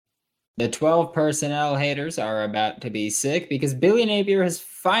The 12 personnel haters are about to be sick because Billy Napier has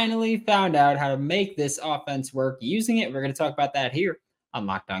finally found out how to make this offense work using it. We're going to talk about that here on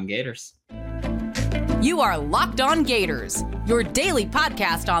Locked On Gators. You are Locked On Gators, your daily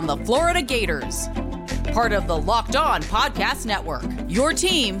podcast on the Florida Gators. Part of the Locked On Podcast Network, your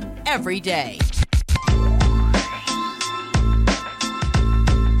team every day.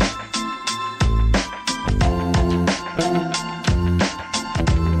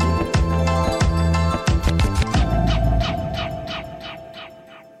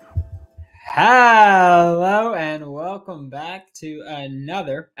 Hello and welcome back to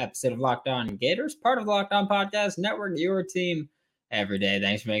another episode of Locked On Gators, part of the Locked On Podcast Network, your team every day.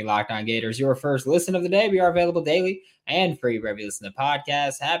 Thanks for making Locked On Gators your first listen of the day. We are available daily and free wherever you listen to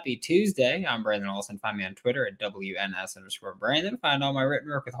podcasts. Happy Tuesday. I'm Brandon Olson. Find me on Twitter at WNS_Brandon. Find all my written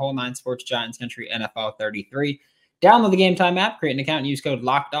work with Whole 9 Sports, Giants Country, NFL 33. Download the Game Time app, create an account, and use code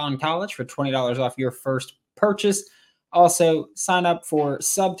LOCKEDONCollege for $20 off your first purchase. Also, sign up for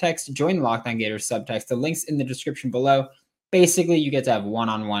Subtext. Join the Locked On Gators Subtext. The link's in the description below. Basically, you get to have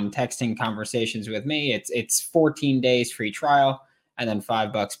one-on-one texting conversations with me. It's 14 days free trial and then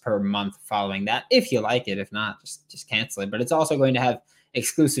 $5 per month following that. If you like it, if not, just cancel it. But it's also going to have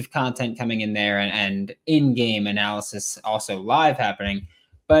exclusive content coming in there and in-game analysis also live happening.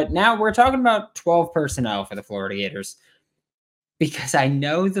 But now we're talking about 12 personnel for the Florida Gators because I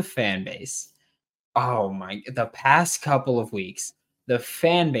know the fan base. The past couple of weeks, the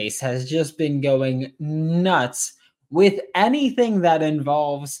fan base has just been going nuts with anything that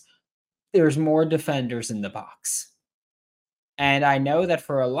involves there's more defenders in the box. And I know that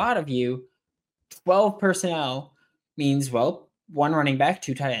for a lot of you, 12 personnel means, well, one running back,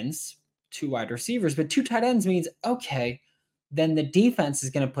 two tight ends, two wide receivers, but two tight ends means, okay, then the defense is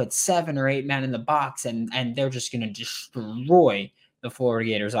going to put 7 or 8 men in the box and they're just going to destroy the Florida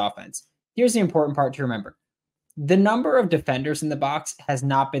Gators offense. Here's the important part to remember. The number of defenders in the box has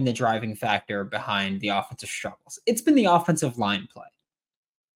not been the driving factor behind the offensive struggles. It's been the offensive line play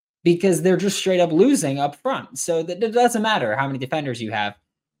because they're just straight up losing up front. So that it doesn't matter how many defenders you have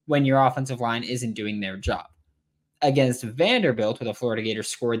when your offensive line isn't doing their job. Against Vanderbilt, where the Florida Gators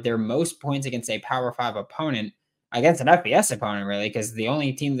scored their most points against a Power 5 opponent, against an FBS opponent, really, because the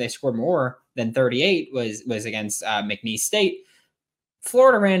only team they scored more than 38 was against McNeese State.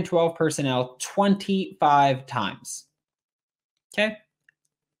 Florida ran 12 personnel 25 times. Okay?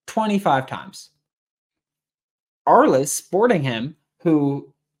 25 times. Arlis, Boardingham,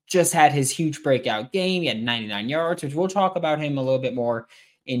 who just had his huge breakout game, he had 99 yards, which we'll talk about him a little bit more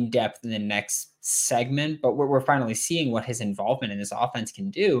in depth in the next segment, but we're finally seeing what his involvement in this offense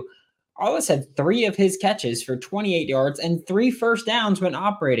can do. Arlis had 3 of his catches for 28 yards and 3 first downs when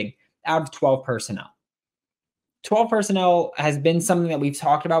operating out of 12 personnel. 12 personnel has been something that we've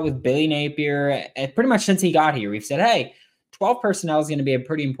talked about with Billy Napier pretty much since he got here. We've said, hey, 12 personnel is going to be a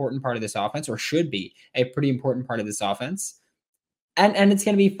pretty important part of this offense, or should be a pretty important part of this offense. And it's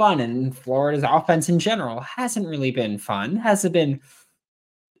going to be fun. And Florida's offense in general hasn't really been fun, hasn't been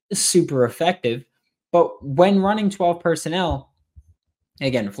super effective. But when running 12 personnel,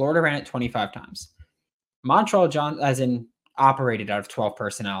 again, Florida ran it 25 times. Montreal Johnson, as in operated out of 12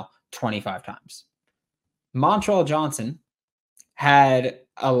 personnel 25 times. Montreal Johnson had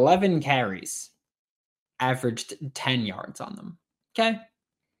 11 carries, averaged 10 yards on them. Okay.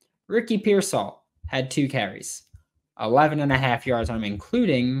 Ricky Pearsall had 2 carries, 11 and a half yards on him,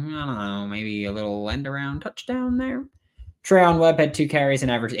 including, I don't know, maybe a little end around touchdown there. Trayon Webb had 2 carries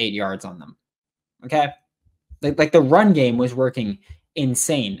and averaged 8 yards on them. Okay. Like the run game was working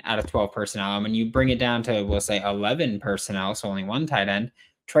insane out of 12 personnel. And when you bring it down to, we'll say 11 personnel, so only 1 tight end,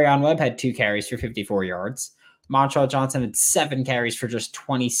 Trayon Webb had 2 carries for 54 yards. Montreal Johnson had 7 carries for just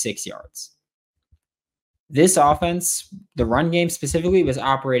 26 yards. This offense, the run game specifically, was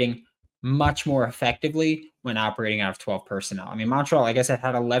operating much more effectively when operating out of 12 personnel. I mean, Montreal, like I said,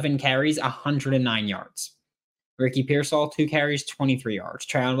 had 11 carries, 109 yards. Ricky Pearsall, 2 carries, 23 yards.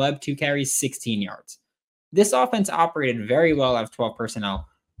 Trayon Webb, 2 carries, 16 yards. This offense operated very well out of 12 personnel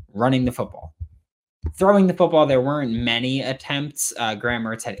running the football. Throwing the football, there weren't many attempts. Graham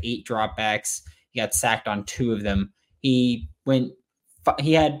Mertz had 8 dropbacks. He got sacked on 2 of them. He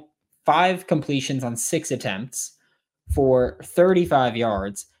had 5 completions on 6 attempts for 35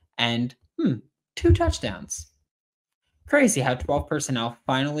 yards and 2 touchdowns. Crazy how 12 personnel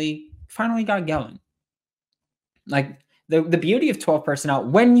finally got going. Like the beauty of 12 personnel,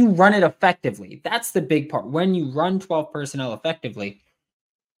 when you run it effectively, that's the big part. When you run 12 personnel effectively,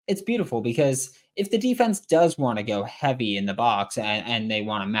 it's beautiful because if the defense does want to go heavy in the box and they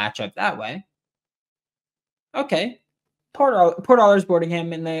want to match up that way, okay, put Arlis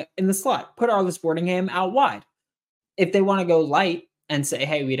Boardingham in the slot. Put Arlis Boardingham out wide. If they want to go light and say,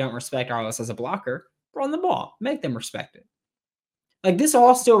 hey, we don't respect Arlis as a blocker, run the ball. Make them respect it. Like, this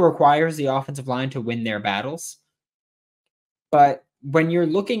all still requires the offensive line to win their battles. But when you're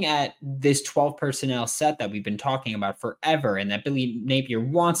looking at this 12 personnel set that we've been talking about forever and that Billy Napier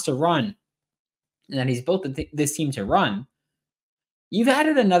wants to run and that he's built this team to run, you've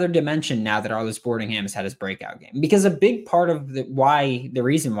added another dimension now that Arlis Boardingham has had his breakout game. Because a big part of the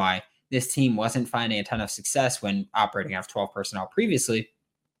reason why this team wasn't finding a ton of success when operating off 12 personnel previously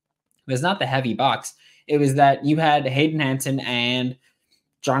was not the heavy box. It was that you had Hayden Hansen and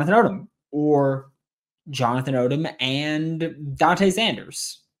Jonathan Odom, or Jonathan Odom and Dante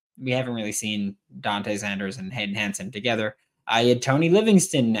Sanders. We haven't really seen Dante Sanders and Hayden Hansen together. I had Tony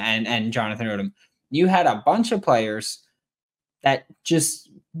Livingston and Jonathan Odom. You had a bunch of players that just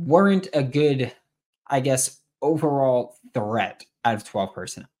weren't a good, I guess, overall threat out of 12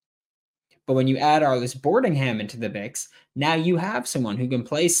 personnel. But when you add Arlis Boardingham into the mix, now you have someone who can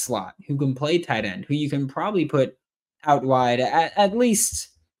play slot, who can play tight end, who you can probably put out wide at least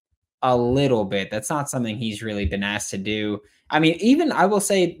a little bit. That's not something he's really been asked to do. I mean, even I will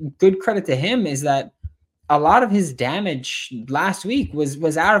say good credit to him is that a lot of his damage last week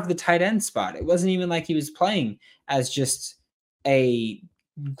was out of the tight end spot. It wasn't even like he was playing as just a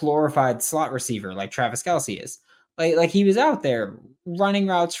glorified slot receiver like Travis Kelce is. Like he was out there running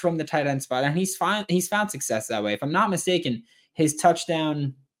routes from the tight end spot, and he's found success that way. If I'm not mistaken, his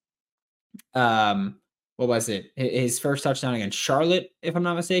touchdown, what was it? His first touchdown against Charlotte, if I'm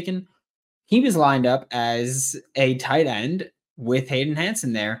not mistaken, he was lined up as a tight end with Hayden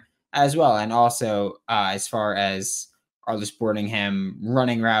Hansen there as well. And also, as far as Arlis Boardingham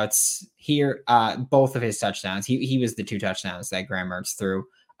running routes here, both of his touchdowns, he was the 2 touchdowns that Graham Mertz threw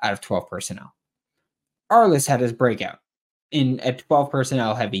out of 12 personnel. Arlis had his breakout in a 12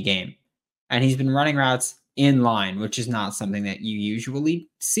 personnel heavy game, and he's been running routes in line, which is not something that you usually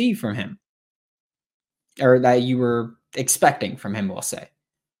see from him, or that you were expecting from him, we'll say.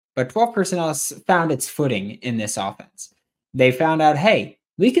 But 12 personnel found its footing in this offense. They found out, hey,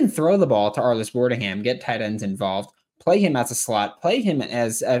 we can throw the ball to Arlis Boardingham, get tight ends involved, play him as a slot, play him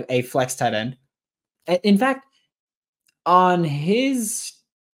as a flex tight end. In fact, on his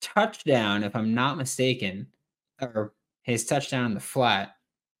touchdown, if I'm not mistaken, or his touchdown in the flat,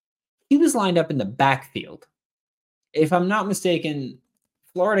 he was lined up in the backfield. If I'm not mistaken,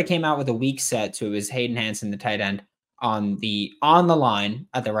 Florida came out with a weak set, so it was Hayden Hansen, the tight end, on the line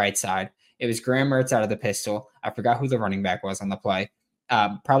at the right side. It was Graham Mertz out of the pistol. I forgot who the running back was on the play.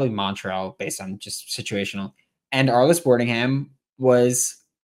 Probably Montreal, based on just situational. And Arlis Boardingham was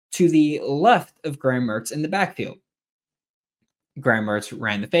to the left of Graham Mertz in the backfield. Graham Mertz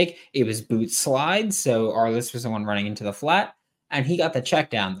ran the fake. It was boot slide, so Arlis was the one running into the flat, and he got the check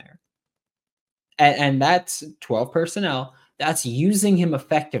down there. And that's 12 personnel. That's using him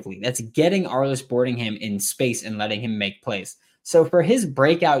effectively. That's getting Arlis Boardingham in space and letting him make plays. So for his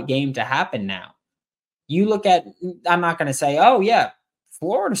breakout game to happen now, you look at, I'm not going to say, oh yeah,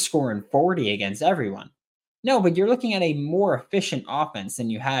 Florida scoring 40 against everyone. No, but you're looking at a more efficient offense than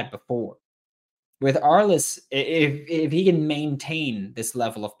you had before. With Arlis, if he can maintain this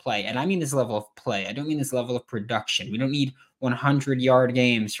level of play, and I mean this level of play, I don't mean this level of production. We don't need 100-yard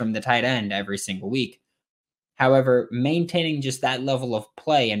games from the tight end every single week. However, maintaining just that level of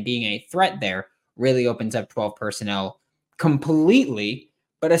play and being a threat there really opens up 12 personnel completely,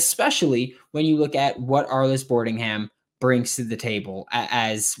 but especially when you look at what Arlis Boardingham brings to the table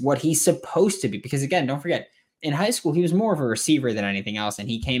as what he's supposed to be. Because again, don't forget, in high school, he was more of a receiver than anything else, and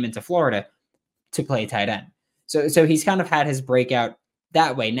he came into Florida to play tight end. So he's kind of had his breakout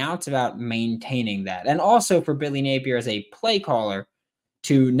that way. Now it's about maintaining that. And also for Billy Napier as a play caller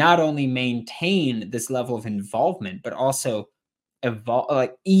to not only maintain this level of involvement, but also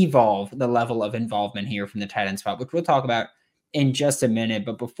evolve the level of involvement here from the tight end spot, which we'll talk about in just a minute.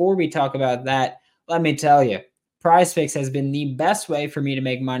 But before we talk about that, let me tell you, PrizePicks has been the best way for me to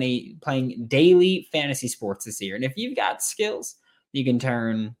make money playing daily fantasy sports this year. And if you've got skills, you can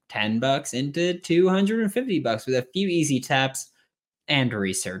turn $10 into $250 with a few easy taps and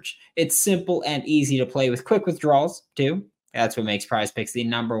research. It's simple and easy to play with quick withdrawals too. That's what makes PrizePicks the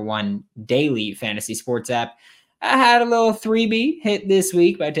 #1 daily fantasy sports app. I had a little 3B hit this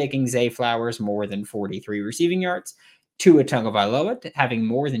week by taking Zay Flowers more than 43 receiving yards, Tua Tagovailoa having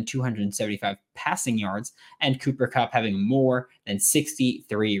more than 275 passing yards, and Cooper Kupp having more than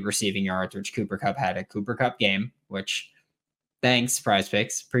 63 receiving yards, which Cooper Kupp had a Cooper Kupp game, which thanks,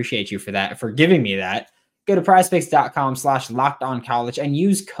 PrizePicks. Appreciate you for that, for giving me that. Go to prizepicks.com/lockedoncollege and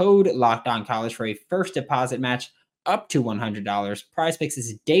use code LockedOnCollege for a first deposit match up to $100. PrizePicks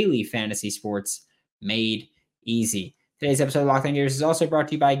is daily fantasy sports made easy. Today's episode of Locked On Gators is also brought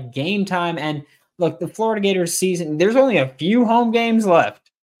to you by Game Time. And look, the Florida Gators season, there's only a few home games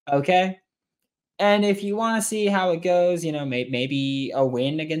left, okay? And if you want to see how it goes, maybe a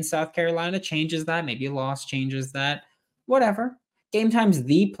win against South Carolina changes that. Maybe a loss changes that. Whatever. Game Time's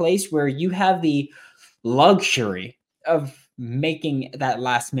the place where you have the luxury of making that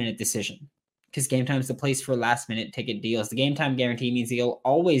last-minute decision. Because Game Time's the place for last-minute ticket deals. The Game Time guarantee means you'll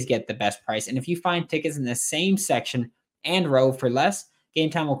always get the best price. And if you find tickets in the same section and row for less, Game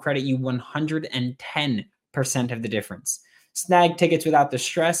Time will credit you 110% of the difference. Snag tickets without the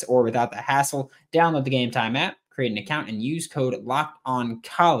stress or without the hassle. Download the Game Time app, create an account, and use code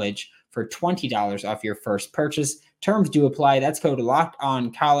LOCKEDONCOLLEGE for $20 off your first purchase. Terms do apply. That's code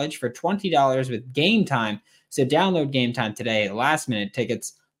LOCKEDONCOLLEGE for $20 with Game Time. So download Game Time today. Last-minute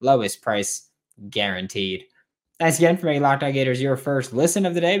tickets, lowest price guaranteed. Thanks again for making Locked On Gators your first listen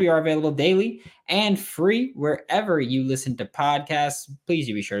of the day. We are available daily and free wherever you listen to podcasts. Please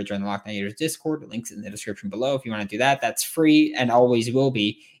do be sure to join the Locked On Gators Discord. The link's in the description below if you want to do that. That's free and always will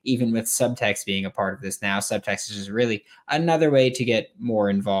be, even with subtext being a part of this now. Subtext is just really another way to get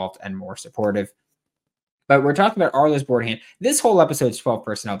more involved and more supportive. But we're talking about Arlis Boardingham. This whole episode is 12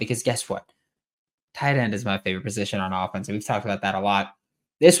 personnel because guess what? Tight end is my favorite position on offense, and we've talked about that a lot.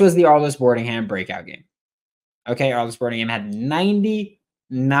 This was the Arlis Boardingham breakout game. Okay, Arlis Boardingham had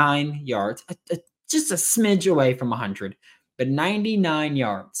 99 yards, just a smidge away from 100, but 99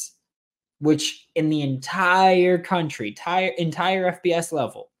 yards, which in the entire country, entire FBS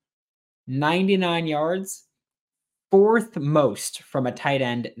level, 99 yards, fourth most from a tight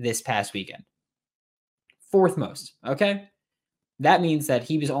end this past weekend. Fourth most, okay? That means that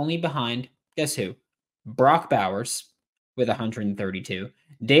he was only behind, guess who? Brock Bowers with 132,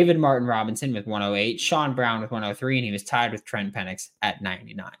 David Martin Robinson with 108, Sean Brown with 103, and he was tied with Trent Penix at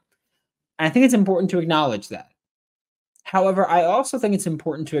 99. And I think it's important to acknowledge that. However, I also think it's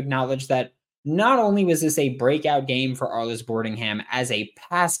important to acknowledge that not only was this a breakout game for Arlis Boardingham as a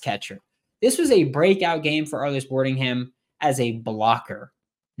pass catcher, this was a breakout game for Arlis Boardingham as a blocker.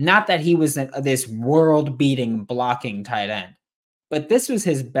 Not that he was this world-beating blocking tight end, but this was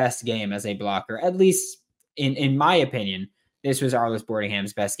his best game as a blocker, at least in my opinion. This was Arlis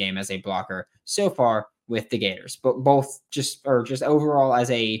Boardingham's best game as a blocker so far with the Gators, but just overall as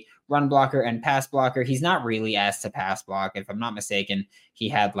a run blocker and pass blocker. He's not really asked to pass block. If I'm not mistaken, he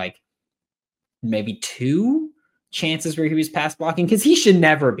had like maybe 2 chances where he was pass blocking because he should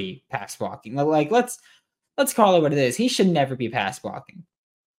never be pass blocking. Like let's call it what it is. He should never be pass blocking.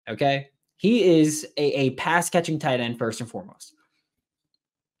 Okay. He is a pass catching tight end first and foremost.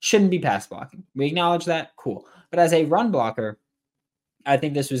 Shouldn't be pass blocking. We acknowledge that. Cool. But as a run blocker, I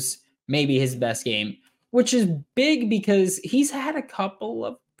think this was maybe his best game, which is big because he's had a couple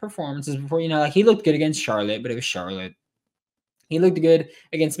of performances before. Like he looked good against Charlotte, but it was Charlotte. He looked good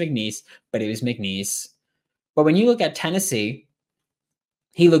against McNeese, but it was McNeese. But when you look at Tennessee,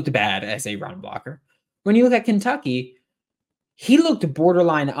 he looked bad as a run blocker. When you look at Kentucky, he looked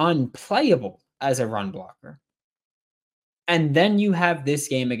borderline unplayable as a run blocker. And then you have this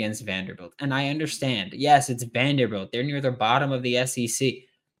game against Vanderbilt. And I understand, yes, it's Vanderbilt. They're near the bottom of the SEC.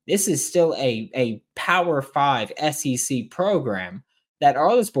 This is still a Power 5 SEC program that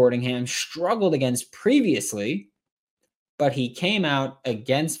Arlis Boardingham struggled against previously, but he came out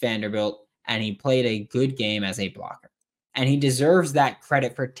against Vanderbilt and he played a good game as a blocker. And he deserves that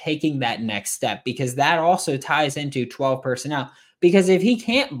credit for taking that next step because that also ties into 12 personnel. Because if he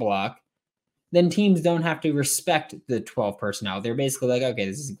can't block, then teams don't have to respect the 12 personnel. They're basically like, okay,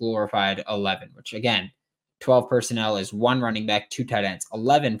 this is glorified 11, which again, 12 personnel is 1 running back, 2 tight ends.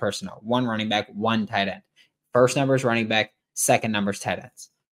 11 personnel, 1 running back, 1 tight end. First number is running back, second number is tight ends.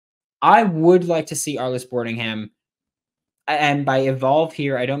 I would like to see Arlis Boardingham, and by evolve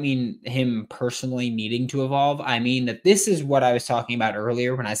here, I don't mean him personally needing to evolve. I mean that this is what I was talking about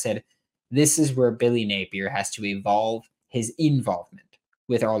earlier when I said this is where Billy Napier has to evolve his involvement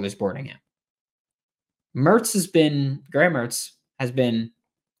with Arlis Boardingham. Graham Mertz has been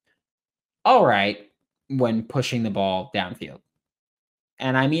all right when pushing the ball downfield.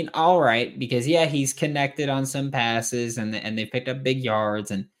 And I mean all right because, yeah, he's connected on some passes and they picked up big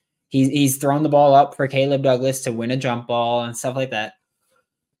yards and he's thrown the ball up for Caleb Douglas to win a jump ball and stuff like that.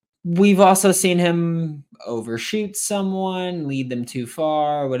 We've also seen him overshoot someone, lead them too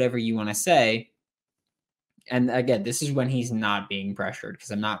far, whatever you want to say. And again, this is when he's not being pressured because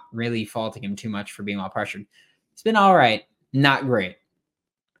I'm not really faulting him too much for being all pressured. It's been all right, not great.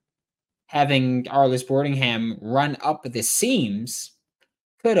 Having Arlis Boardingham run up the seams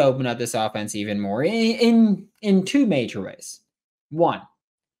could open up this offense even more in two major ways. One,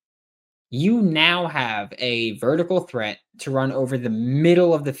 you now have a vertical threat to run over the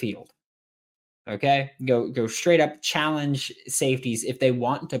middle of the field. Okay? Go straight up, challenge safeties if they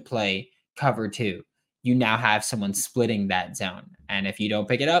want to play cover 2. You now have someone splitting that zone. And if you don't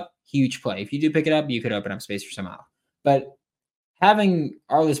pick it up, huge play. If you do pick it up, you could open up space for someone else. But having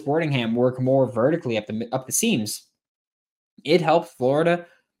Arlis Boardingham work more vertically up the seams, it helps Florida,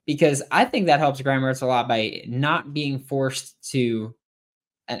 because I think that helps Graham Mertz a lot by not being forced to,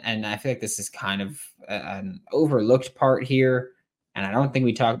 and I feel like this is kind of an overlooked part here, and I don't think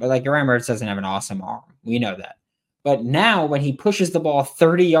we talk about, like, Graham Mertz doesn't have an awesome arm. We know that. But now when he pushes the ball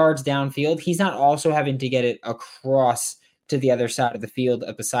 30 yards downfield, he's not also having to get it across to the other side of the field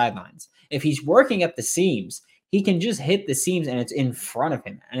at the sidelines. If he's working up the seams, he can just hit the seams and it's in front of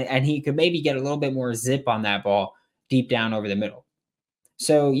him. And he could maybe get a little bit more zip on that ball deep down over the middle.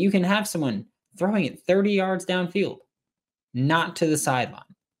 So you can have someone throwing it 30 yards downfield, not to the sideline.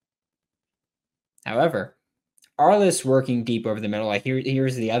 However, Arlis working deep over the middle, like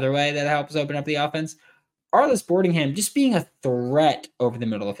here's the other way that helps open up the offense. Arlis Boardingham just being a threat over the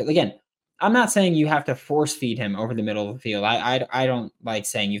middle of the field. Again, I'm not saying you have to force feed him over the middle of the field. I don't like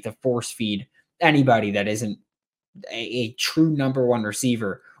saying you have to force feed anybody that isn't a true number one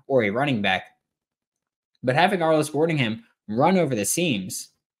receiver or a running back. But having Arlis Boardingham run over the seams,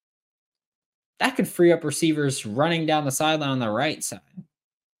 that could free up receivers running down the sideline on the right side.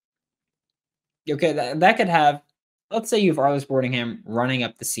 Okay, that could have, let's say you have Arlis Boardingham running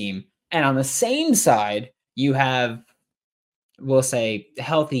up the seam, and on the same side, you have, we'll say,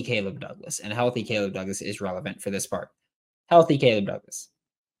 healthy Caleb Douglas. And healthy Caleb Douglas is relevant for this part. Healthy Caleb Douglas.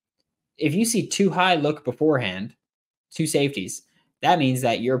 If you see too high look beforehand, 2 safeties, that means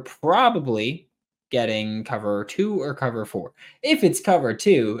that you're probably getting cover 2 or cover 4. If it's cover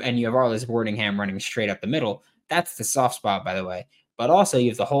 2 and you have Arlis Boardingham running straight up the middle, that's the soft spot, by the way. But also you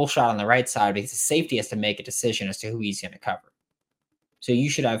have the whole shot on the right side because the safety has to make a decision as to who he's going to cover. So you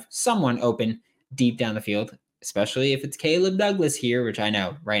should have someone open deep down the field, especially if it's Caleb Douglas here, which I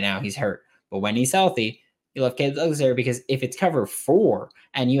know right now he's hurt. But when he's healthy, you'll have Caleb Douglas there, because if it's cover 4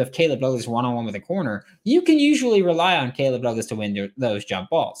 and you have Caleb Douglas one-on-one with a corner, you can usually rely on Caleb Douglas to win those jump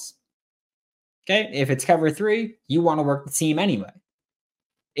balls. Okay? If it's cover 3, you want to work the seam anyway.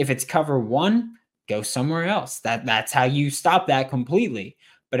 If it's cover 1, go somewhere else. That's how you stop that completely.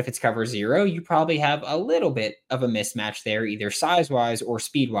 But if it's cover 0, you probably have a little bit of a mismatch there, either size-wise or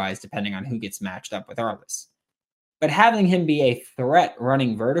speed-wise, depending on who gets matched up with Arlis. But having him be a threat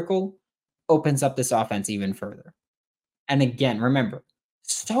running vertical opens up this offense even further. And again, remember,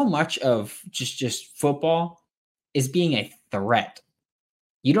 so much of just football is being a threat.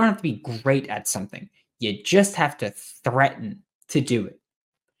 You don't have to be great at something. You just have to threaten to do it.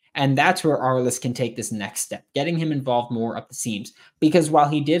 And that's where Arlis can take this next step, getting him involved more up the seams. Because while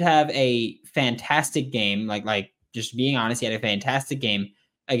he did have a fantastic game, like just being honest, he had a fantastic game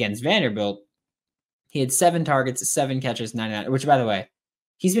against Vanderbilt. He had 7 targets, 7 catches, 99, which, by the way,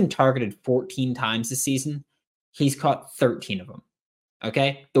 he's been targeted 14 times this season. He's caught 13 of them.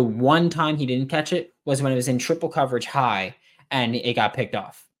 Okay? The one time he didn't catch it was when it was in triple coverage high and it got picked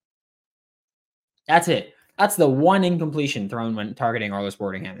off. That's it. That's the one incompletion thrown when targeting Arlis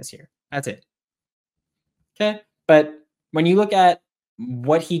Boardingham this year. That's it. Okay? But when you look at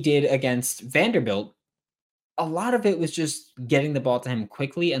what he did against Vanderbilt, a lot of it was just getting the ball to him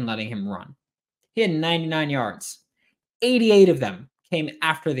quickly and letting him run. He had 99 yards. 88 of them came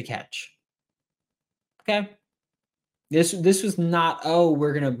after the catch. Okay? This was not,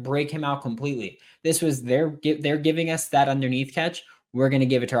 we're going to break him out completely. This was they're giving us that underneath catch. We're going to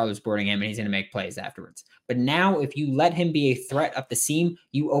give it to Arlis Boardingham, and he's going to make plays afterwards. But now, if you let him be a threat up the seam,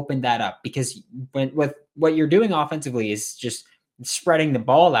 you open that up, because with what you're doing offensively is just spreading the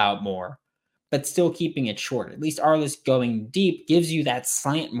ball out more, but still keeping it short. At least Arlis going deep gives you that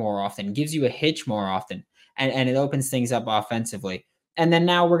slant more often, gives you a hitch more often, and it opens things up offensively. And then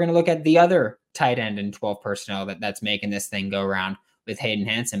now we're going to look at the other tight end in 12 personnel that's making this thing go around with Hayden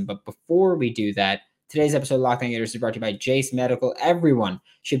Hansen. But before we do that, today's episode of Locked On Gators is brought to you by Jace Medical. Everyone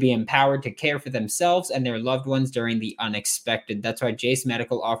should be empowered to care for themselves and their loved ones during the unexpected. That's why Jace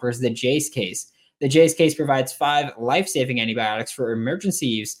Medical offers the Jace case. The Jace case provides 5 life-saving antibiotics for emergency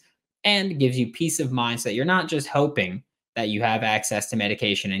use and gives you peace of mind so that you're not just hoping that you have access to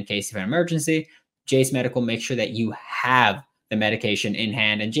medication in case of an emergency. Jace Medical makes sure that you have the medication in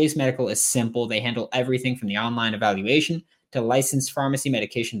hand. And Jace Medical is simple. They handle everything from the online evaluation to licensed pharmacy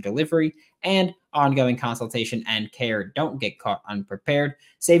medication delivery and ongoing consultation and care. Don't get caught unprepared.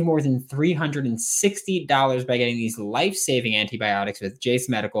 Save more than $360 by getting these life-saving antibiotics with Jase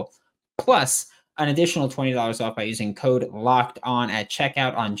Medical, plus an additional $20 off by using code LOCKEDON at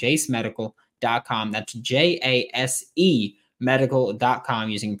checkout on jasemedical.com. That's JASE medical.com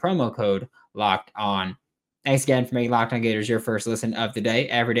using promo code LOCKEDON. Thanks again for making Locked On Gators your first listen of the day.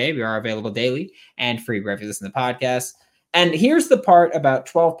 Every day, we are available daily and free wherever you listen to the podcast. And here's the part about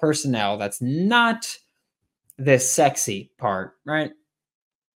 12 personnel that's not the sexy part, right?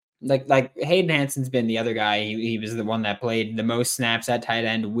 Like Hayden Hanson's been the other guy. He was the one that played the most snaps at tight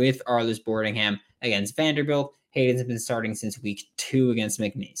end with Arlis Boardingham against Vanderbilt. Hayden's been starting since week 2 against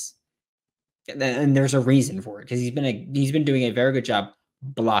McNeese. And there's a reason for it, because he's been doing a very good job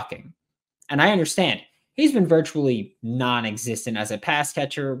blocking. And I understand. He's been virtually non-existent as a pass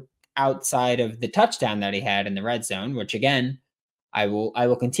catcher outside of the touchdown that he had in the red zone, which again, I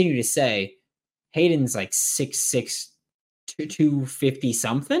will continue to say, Hayden's like 6'6", 250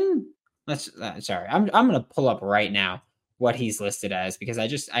 something. Sorry, I'm gonna pull up right now what he's listed as, because I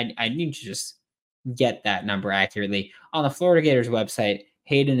need to just get that number accurately. On the Florida Gators website,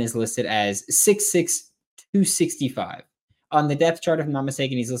 Hayden is listed as 6'6", 265. On the depth chart, if I'm not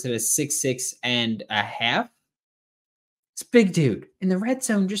mistaken, he's listed as 6'6" and a half. It's a big dude. In the red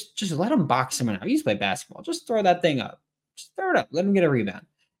zone, just let him box someone out. He used to play basketball. Just throw that thing up. Just throw it up. Let him get a rebound.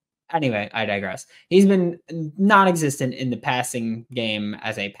 Anyway, I digress. He's been non-existent in the passing game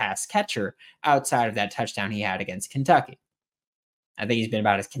as a pass catcher outside of that touchdown he had against Kentucky. I think he's been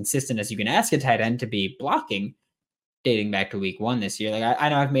about as consistent as you can ask a tight end to be blocking dating back to week 1 this year. Like I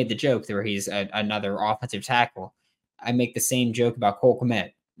know I've made the joke where he's another offensive tackle. I make the same joke about Cole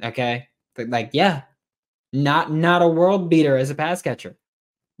Kmet, okay? But like, yeah, not a world beater as a pass catcher.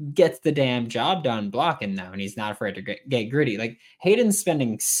 Gets the damn job done blocking though, and he's not afraid to get gritty. Like Hayden's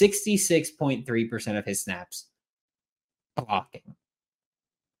spending 66.3% of his snaps blocking.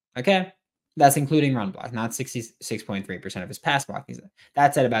 Okay? That's including run block, not 66.3% of his pass blocking.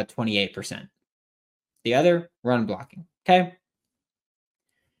 That's at about 28%. The other, run blocking. Okay?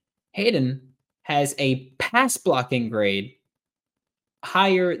 Hayden has a pass blocking grade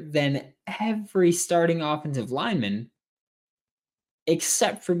higher than every starting offensive lineman,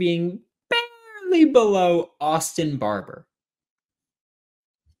 except for being barely below Austin Barber.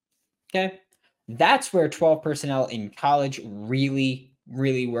 Okay? That's where 12 personnel in college really,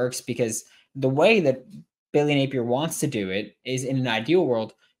 really works, because the way that Billy Napier wants to do it is, in an ideal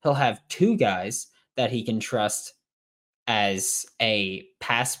world, he'll have 2 guys that he can trust as a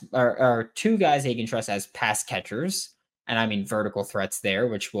pass, or 2 guys he can trust as pass catchers. And I mean vertical threats there,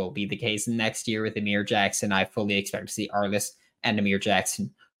 which will be the case next year with Amir Jackson. I fully expect to see Arlis and Amir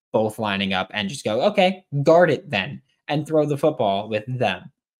Jackson both lining up and just go, okay, guard it then and throw the football with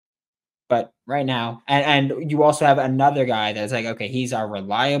them. But right now, and you also have another guy that's like, okay, he's our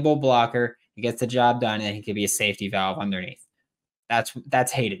reliable blocker. He gets the job done, and he could be a safety valve underneath.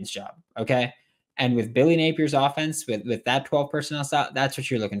 That's Hayden's job, okay? And with Billy Napier's offense, with that 12 personnel style, that's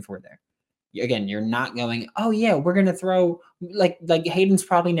what you're looking for there. Again, you're not going, oh yeah, we're going to throw, like Hayden's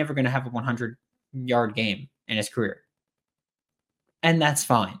probably never going to have a 100-yard game in his career. And that's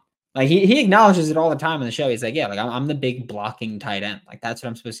fine. Like he acknowledges it all the time on the show. He's like, yeah, like I'm the big blocking tight end. Like that's what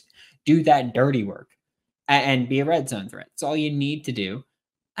I'm supposed to do, that dirty work and be a red zone threat. It's all you need to do.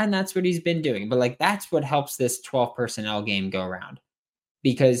 And that's what he's been doing. But like, that's what helps this 12 personnel game go around,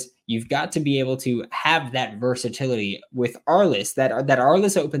 because you've got to be able to have that versatility with Arlis, that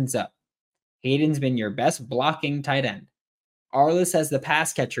Arlis opens up. Hayden's been your best blocking tight end. Arlis as the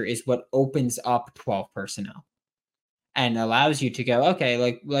pass catcher is what opens up 12 personnel and allows you to go, okay,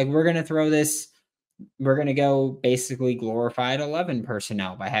 like we're going to throw this. We're going to go basically glorified 11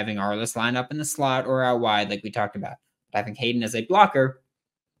 personnel by having Arlis line up in the slot or out wide, like we talked about. But I think Hayden as a blocker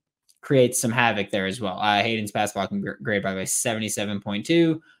creates some havoc there as well. Hayden's pass blocking grade, by the way,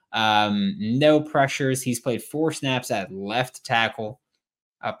 77.2. No pressures. He's played 4 snaps at left tackle.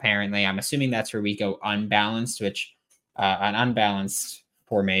 Apparently, I'm assuming that's where we go unbalanced, which an unbalanced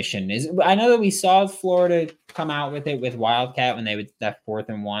formation is. I know that we saw Florida come out with it with Wildcat when they would that 4th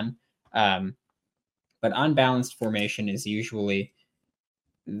and 1. But unbalanced formation is usually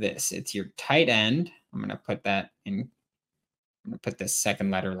this. It's your tight end. I'm going to put that in. I'm going to put this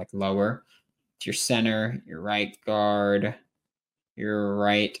second letter like lower. It's your center, your right guard, your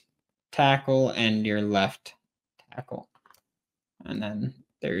right tackle, and your left tackle. And then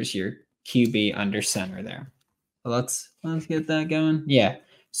there's your QB under center there. So let's get that going. Yeah.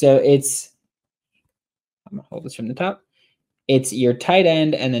 So I'm going to hold this from the top. It's your tight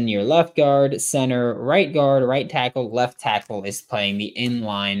end and then your left guard, center, right tackle, left tackle is playing the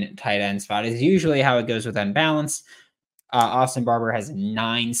inline tight end spot. Is usually how it goes with unbalanced. Austin Barber has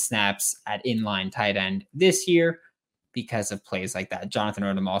 9 snaps at inline tight end this year because of plays like that. Jonathan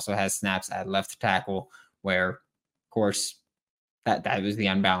Odom also has snaps at left tackle where, of course, that was the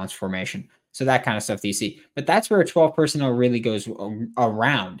unbalanced formation. So that kind of stuff that you see. But that's where 12 personnel really goes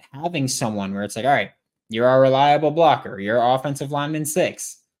around, having someone where it's like, all right, you're a reliable blocker. You're offensive lineman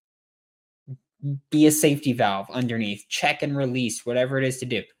 6. Be a safety valve underneath. Check and release, whatever it is to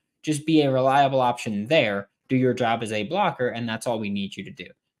do. Just be a reliable option there. Do your job as a blocker, and that's all we need you to do.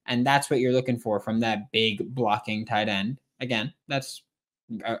 And that's what you're looking for from that big blocking tight end. Again, that's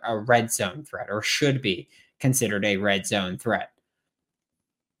a red zone threat, or should be considered a red zone threat.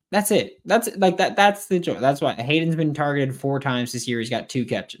 That's it. That's like that. That's the joy. That's why Hayden's been targeted 4 times this year. He's got 2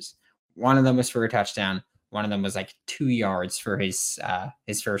 catches. One of them was for a touchdown. One of them was like 2 yards for his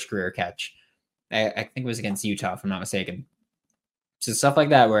first career catch. I think it was against Utah, if I'm not mistaken. So stuff like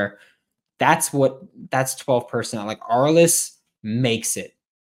that, where that's 12 personnel. Like Arlis makes it,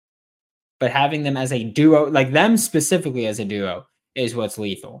 but having them as a duo, like them specifically as a duo, is what's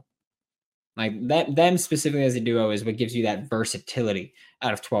lethal. Like them specifically as a duo is what gives you that versatility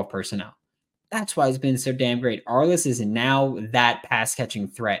out of 12 personnel. That's why it's been so damn great. Arlis is now that pass-catching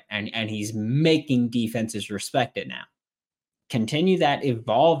threat, and he's making defenses respect it now. Continue that,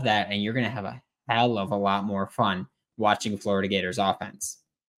 evolve that, and you're going to have a hell of a lot more fun watching Florida Gators offense.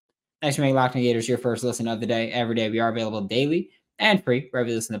 Thanks for making Locked On Gators your first listen of the day. Every day we are available daily and free wherever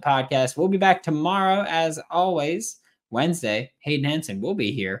you listen to the podcast. We'll be back tomorrow, as always. Wednesday, Hayden Henson will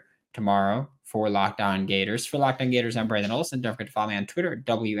be here tomorrow for Locked On Gators. For Locked On Gators, I'm Brandon Olson. Don't forget to follow me on Twitter at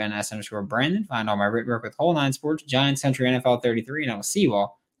WNS_Brandon. Find all my written work with Whole 9 Sports, Giants Country NFL 33, and I will see you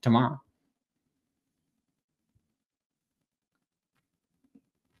all tomorrow.